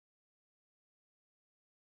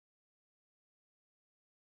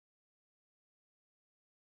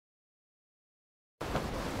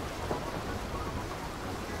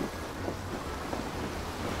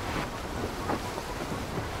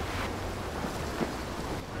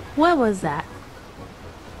What was that?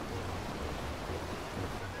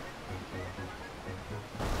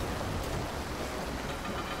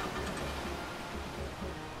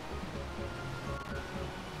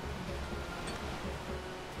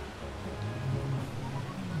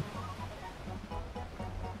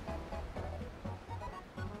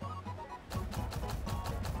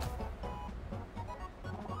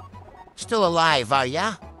 Still alive, are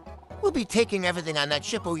ya? We'll be taking everything on that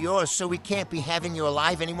ship of yours, so we can't be having you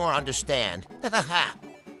alive anymore, understand? Ha.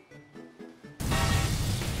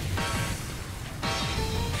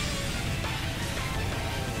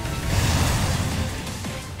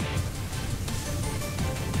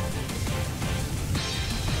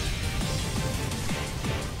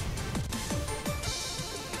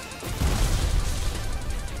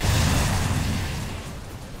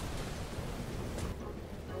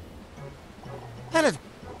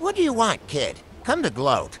 What do you want, kid? Come to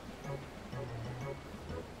gloat.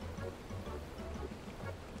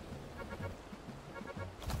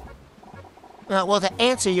 Well, to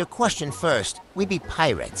answer your question first, we be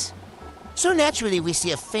pirates. So naturally we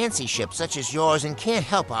see a fancy ship such as yours and can't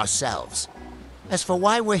help ourselves. As for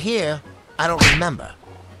why we're here, I don't remember.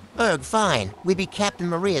 Fine, we be Captain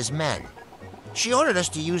Maria's men. She ordered us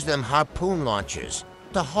to use them harpoon launchers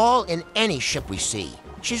to haul in any ship we see.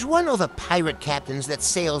 She's one of the pirate captains that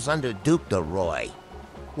sails under Duke de Roy.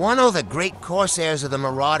 One of the great corsairs of the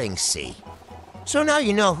marauding sea. So now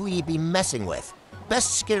you know who ye be messing with.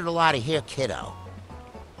 Best skedaddle out of here, kiddo.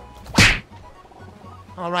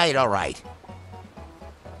 All right.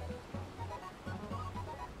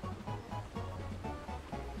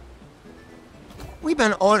 We've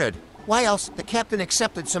been ordered. Why else the captain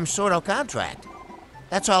accepted some sort of contract?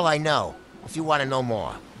 That's all I know, if you want to know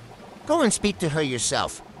more. Go and speak to her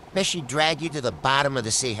yourself. Best she drag you to the bottom of the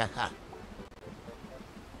sea, haha.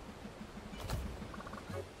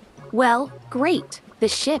 Well, great. The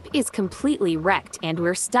ship is completely wrecked and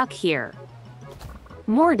we're stuck here.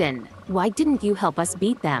 Morden, why didn't you help us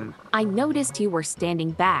beat them? I noticed you were standing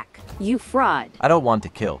back. You fraud. I don't want to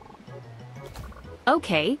kill.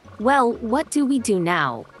 Okay, well, what do we do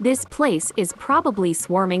now? This place is probably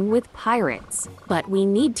swarming with pirates, but we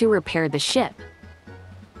need to repair the ship.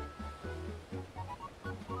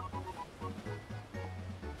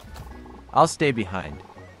 I'll stay behind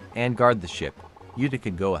and guard the ship. You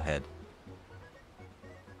can go ahead.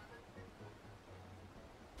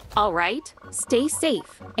 All right, stay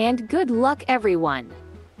safe, and good luck, everyone.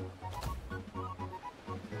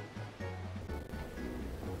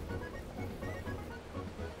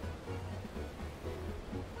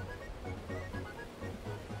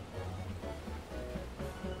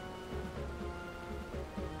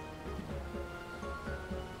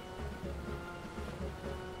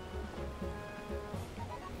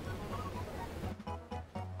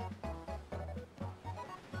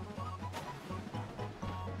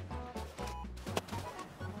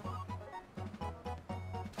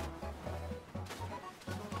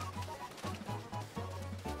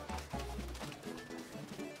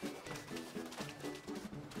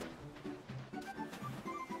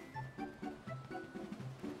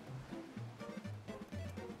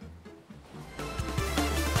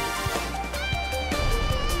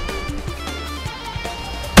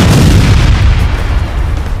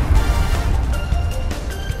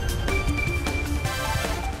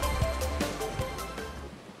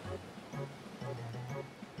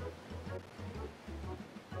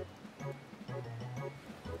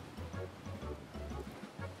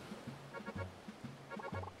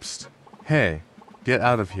 Psst. Hey, get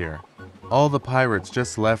out of here. All the pirates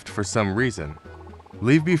just left for some reason.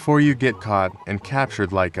 Leave before you get caught and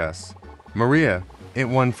captured like us. Maria ain't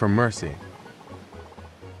one for mercy.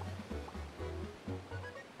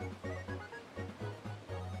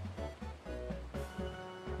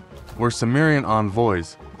 We're Cimmerian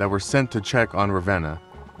envoys that were sent to check on Ravenna.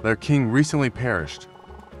 Their king recently perished,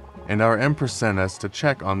 and our empress sent us to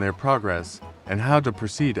check on their progress and how to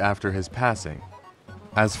proceed after his passing.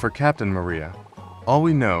 As for Captain Maria, all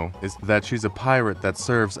we know is that she's a pirate that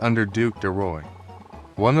serves under Duke de Roy,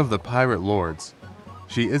 one of the pirate lords.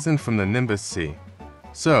 She isn't from the Nimbus Sea,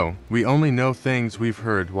 so we only know things we've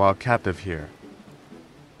heard while captive here.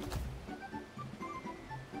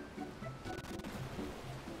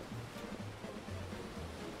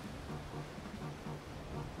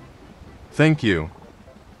 Thank you.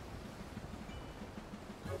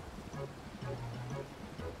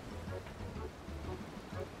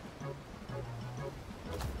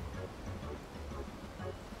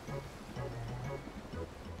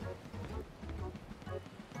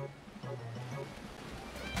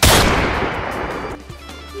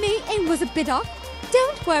 My aim was a bit off.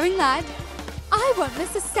 Don't worry, lad. I won't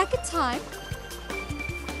miss a second time.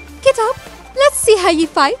 Get up. Let's see how you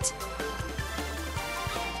fight.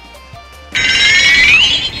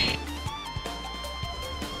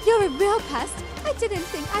 You're a real pest. I didn't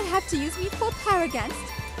think I'd have to use me full power against.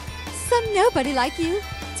 Some nobody like you.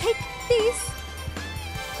 Take these.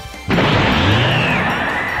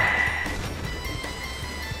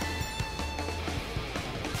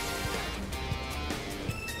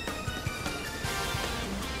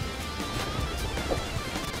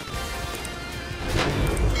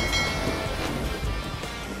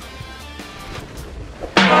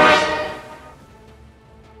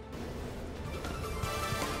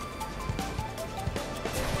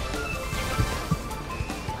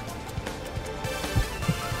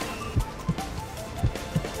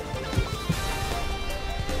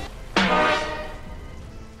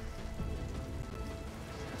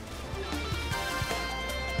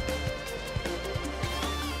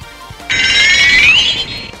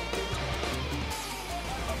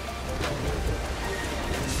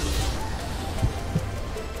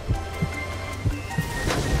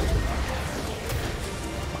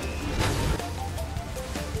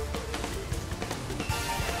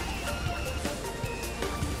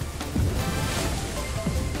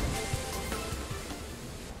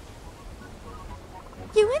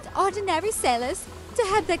 You ain't ordinary sailors to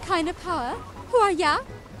have that kind of power. Who are ya?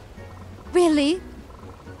 Really?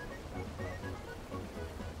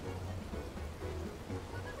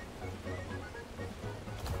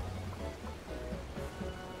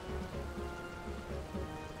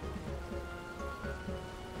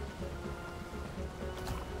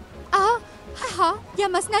 Haha, ya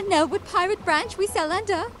must not know what pirate branch we sail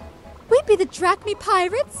under. We be the Drachmi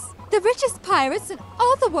pirates, the richest pirates in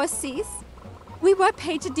all the war seas. We were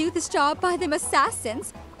paid to do this job by them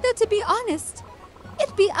assassins, though to be honest,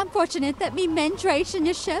 it'd be unfortunate that me men draged in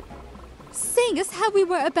your ship, seeing as how we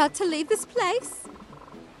were about to leave this place.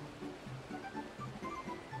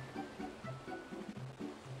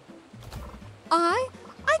 I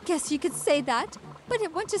guess you could say that, but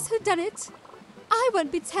it wasn't just who done it. I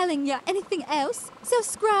won't be telling ya anything else, so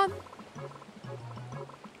scrum.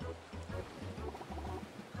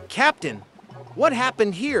 Captain, what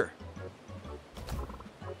happened here?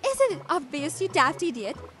 Isn't it obvious, you daft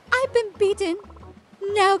idiot? I've been beaten.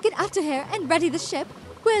 Now get out of here and ready the ship.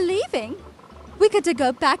 We're leaving. We got to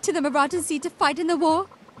go back to the Marauding Sea to fight in the war.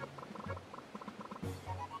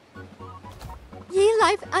 Ye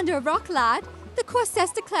life under a rock, lad. The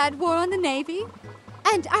Corsairs declared war on the Navy.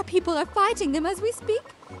 And our people are fighting them as we speak.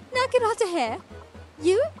 Now get out of here.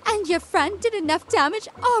 You and your friend did enough damage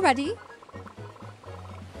already.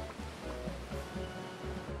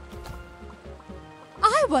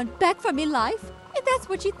 I won't beg for me life, if that's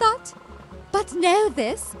what you thought. But know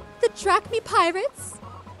this, the Drachmi pirates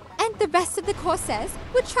and the rest of the Corsairs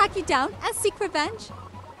will track you down and seek revenge.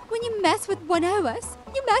 When you mess with one of us,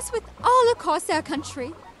 you mess with all of Corsair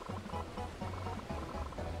country.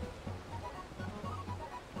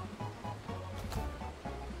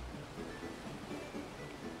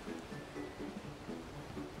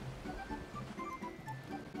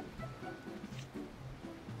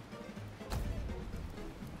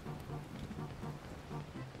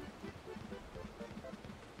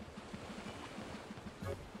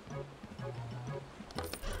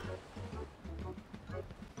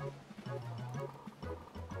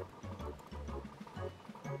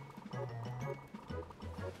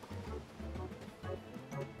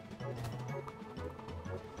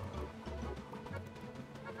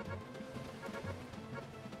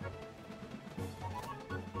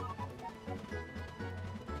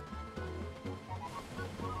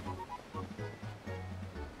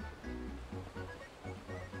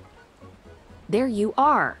 There you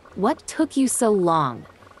are. What took you so long?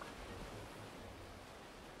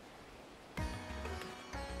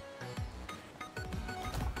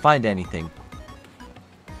 Find anything.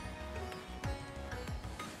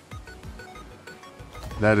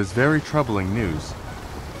 That is very troubling news.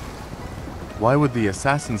 Why would the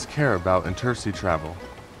assassins care about intersea travel?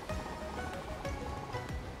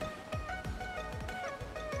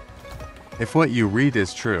 If what you read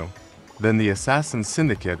is true, then the Assassin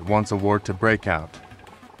Syndicate wants a war to break out.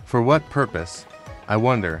 For what purpose? I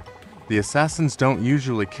wonder. The assassins don't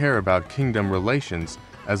usually care about kingdom relations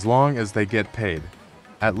as long as they get paid,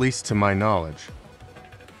 at least to my knowledge.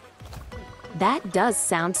 That does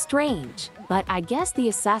sound strange, but I guess the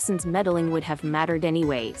assassins' meddling would have mattered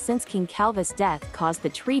anyway, since King Calvus' death caused the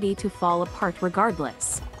treaty to fall apart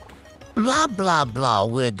regardless. Blah, blah, blah,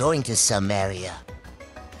 we're going to Samaria.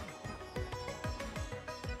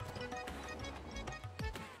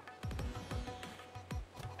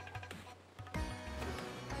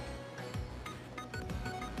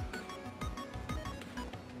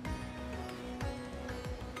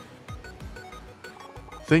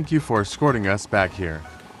 Thank you for escorting us back here.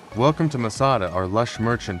 Welcome to Masada, our lush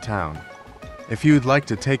merchant town. If you'd like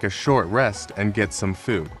to take a short rest and get some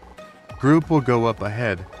food, group will go up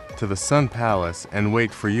ahead to the Sun Palace and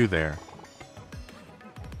wait for you there.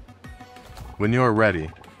 When you're ready,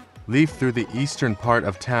 leave through the eastern part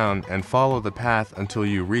of town and follow the path until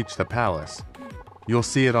you reach the palace. You'll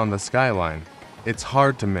see it on the skyline. It's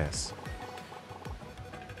hard to miss.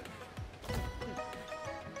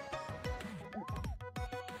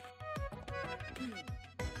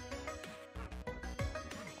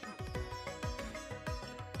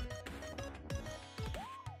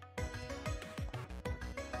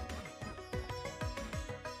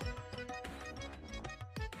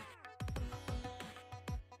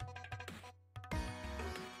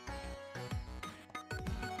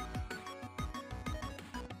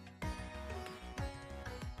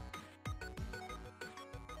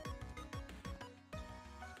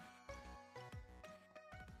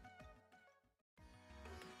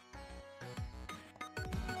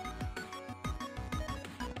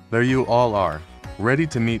 There you all are, ready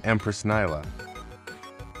to meet Empress Nyla.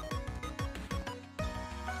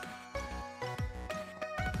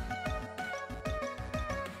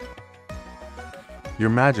 Your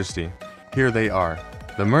Majesty, here they are,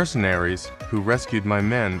 the mercenaries who rescued my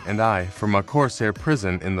men and I from a corsair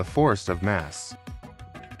prison in the Forest of Masts.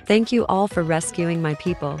 Thank you all for rescuing my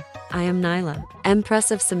people. I am Nyla,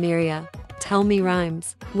 Empress of Cimmeria. Tell me,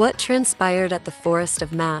 Rhymes, what transpired at the Forest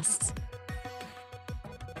of Masts?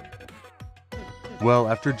 Well,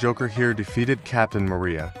 after Joker here defeated Captain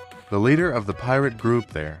Maria, the leader of the pirate group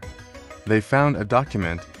there, they found a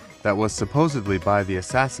document that was supposedly by the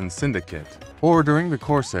Assassin Syndicate, ordering the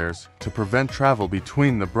Corsairs to prevent travel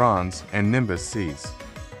between the Bronze and Nimbus Seas.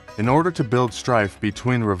 In order to build strife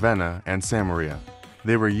between Ravenna and Samaria,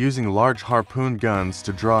 they were using large harpoon guns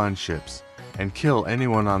to draw in ships and kill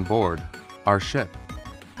anyone on board our ship,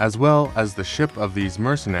 as well as the ship of these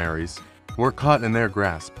mercenaries, were caught in their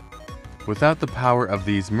grasp. Without the power of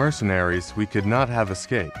these mercenaries, we could not have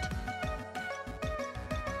escaped.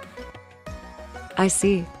 I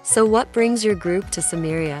see. So what brings your group to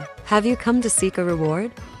Cimmeria? Have you come to seek a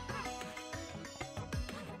reward?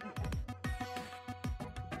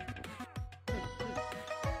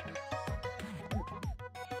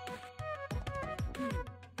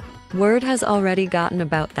 Word has already gotten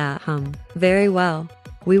about that, Very well.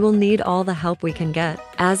 We will need all the help we can get.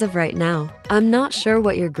 As of right now, I'm not sure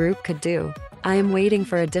what your group could do. I am waiting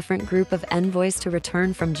for a different group of envoys to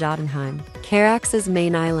return from Jotunheim, Carax's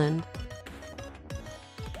main island.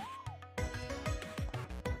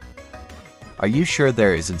 Are you sure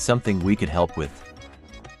there isn't something we could help with?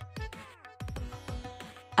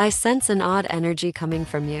 I sense an odd energy coming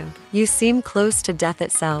from you. You seem close to death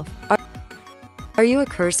itself. Are you a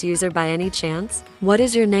curse user by any chance? What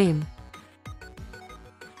is your name?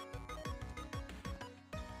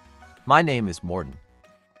 My name is Morden.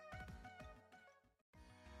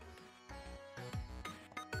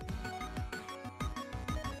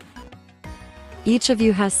 Each of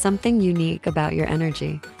you has something unique about your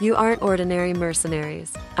energy. You aren't ordinary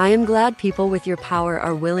mercenaries. I am glad people with your power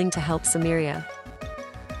are willing to help Cimmeria.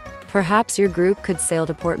 Perhaps your group could sail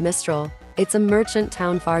to Port Mistral. It's a merchant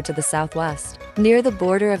town far to the southwest, near the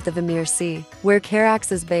border of the Mimhere Sea, where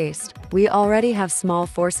Carax is based. We already have small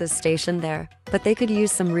forces stationed there, but they could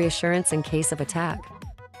use some reassurance in case of attack.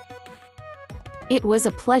 It was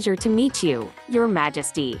a pleasure to meet you, Your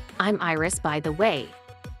Majesty. I'm Iris, by the way.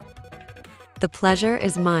 The pleasure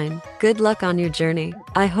is mine. Good luck on your journey.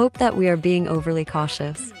 I hope that we are being overly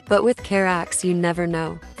cautious, but with Carax you never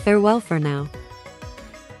know. Farewell for now.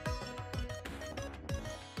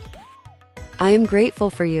 I am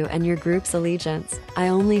grateful for you and your group's allegiance. I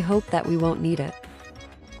only hope that we won't need it.